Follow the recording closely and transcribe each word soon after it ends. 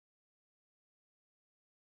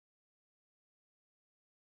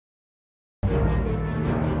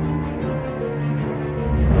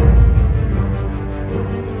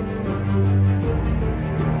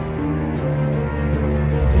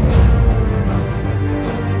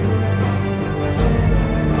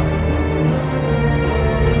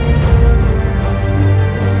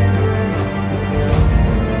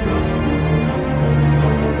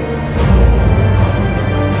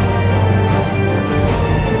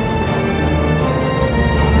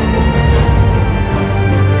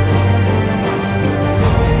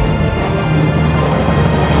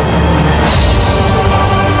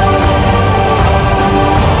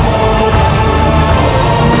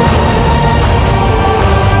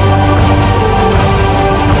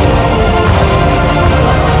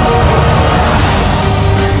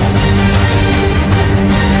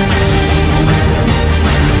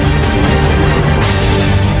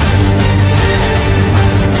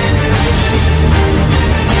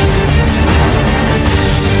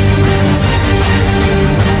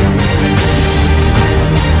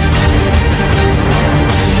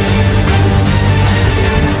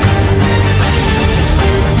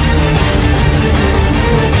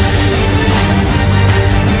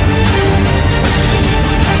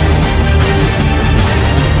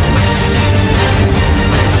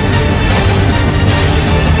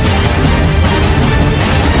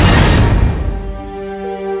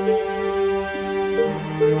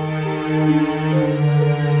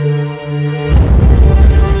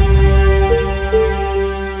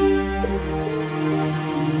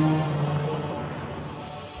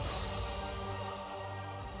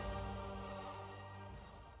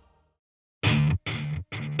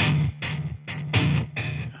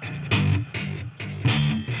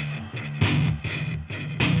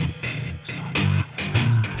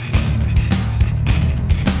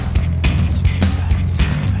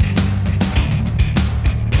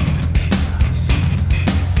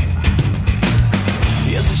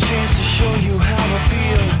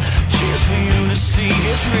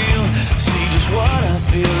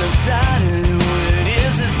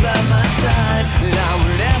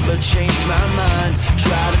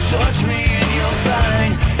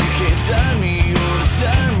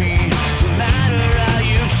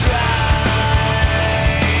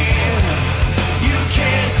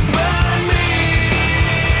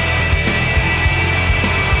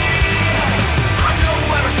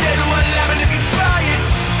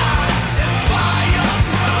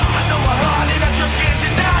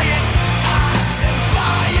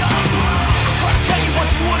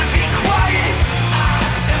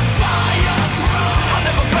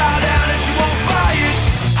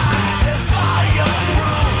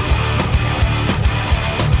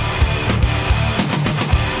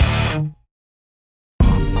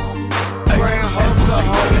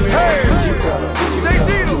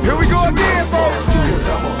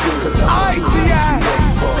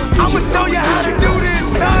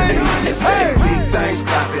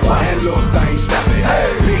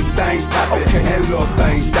and little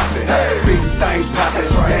things stop it. Big things poppin',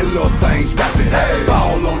 and little things stop it.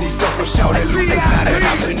 Ball on these suckers, shout it, lose, it's not an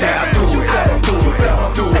option now. Do it, do it,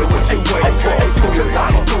 do it, what you waiting for? Cause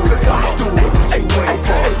I'ma do it, do it, what you waiting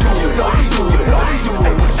for? Do it, do it, do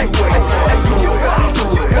it, what you waiting for? Do it, do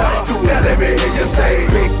it, do it. Now let me hear you say,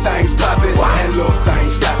 big things poppin', and little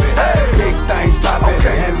things stop it. Big things poppin',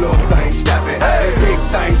 and little things stop it. Big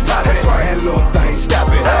things poppin', and little things stop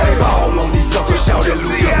it. Ball on these suckers, shout it, lose,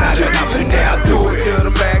 it's not an option now. Do it to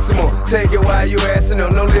the maximum, take it while you asking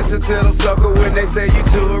them. Don't listen to them sucker when they say you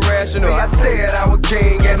too irrational. I said I was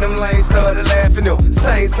king and them lanes started laughing them.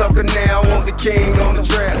 Same sucker now, want the king on the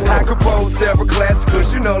track. I compose several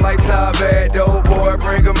classicals, you know, like Top Bad, dope boy,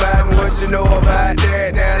 bring them out and what you know about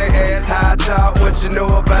that. Now they ask high top, what you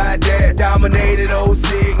know about that. Dominated old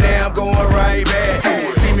sick, now I'm going right back.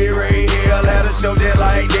 See me right here, let us show that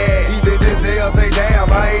like that. Even this hell say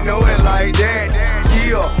damn, I ain't know it like that.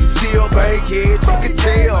 Yeah, still bankhead, you can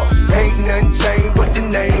tell. Ain't nothing changed but the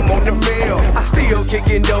name on the mail. I still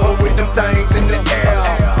kicking dough with them things in the air.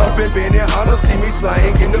 Up in Benny Hunter, see me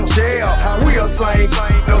slang in them jail. We'll slang,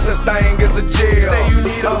 no such thing as a jail. Say you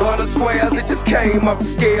need 100 squares, it just came off the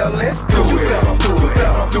scale. Let's do it, do it,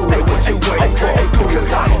 do it, what you waiting for?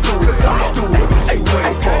 Cause I'ma do it, do it, what you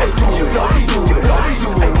waiting for? Do it, do it,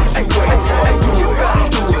 do it, what you waiting for? Do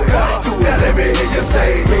it, do it, do it. Now let me hear you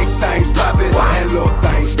say, big things poppin', and little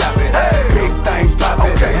things stop it. Big things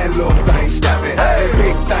poppin', and little things stop it.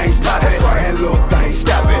 Big things poppin', and little things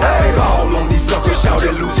stop it. Ball on these suckers, shout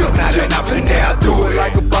it, lose, it's not an option now. Do it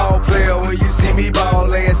like a ball player when you see me ball,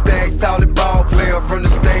 laying stacks, solid ball player from the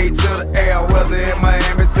stage to the air. Whether in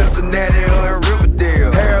Miami, Cincinnati, or in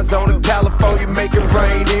Riverdale, Arizona, California, make it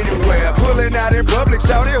rain anywhere. Pulling out in public,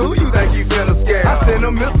 shout it, who you think you finna scare? I send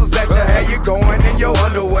them missiles at you, how you going in your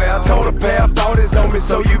underwear? I told a pair of 40s on me,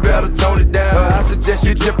 so you better tone it down. I suggest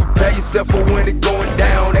you just prepare yourself for when it going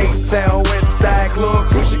down. 8-Town, West Side Club,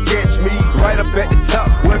 crew should catch me right up at the top,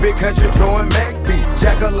 where Big Country throwing Mac beat.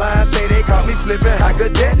 Jack a line, say they caught me slipping, how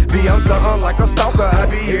could that be? I'm something like a stalker, I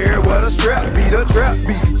be here where the strap be, the trap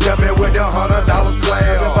be. Jumping with the $100 slab.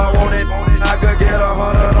 If I want it, I could get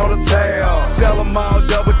 100 on the tail. Sell them all,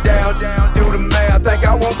 double down, do the math. Think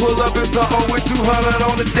I won't pull up in something with 200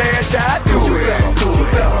 on the dash. I do it, do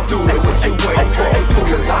it, do it, what you waiting for?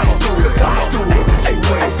 Cause I'ma do it, do it, what you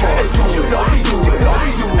waiting for? Do it, do it.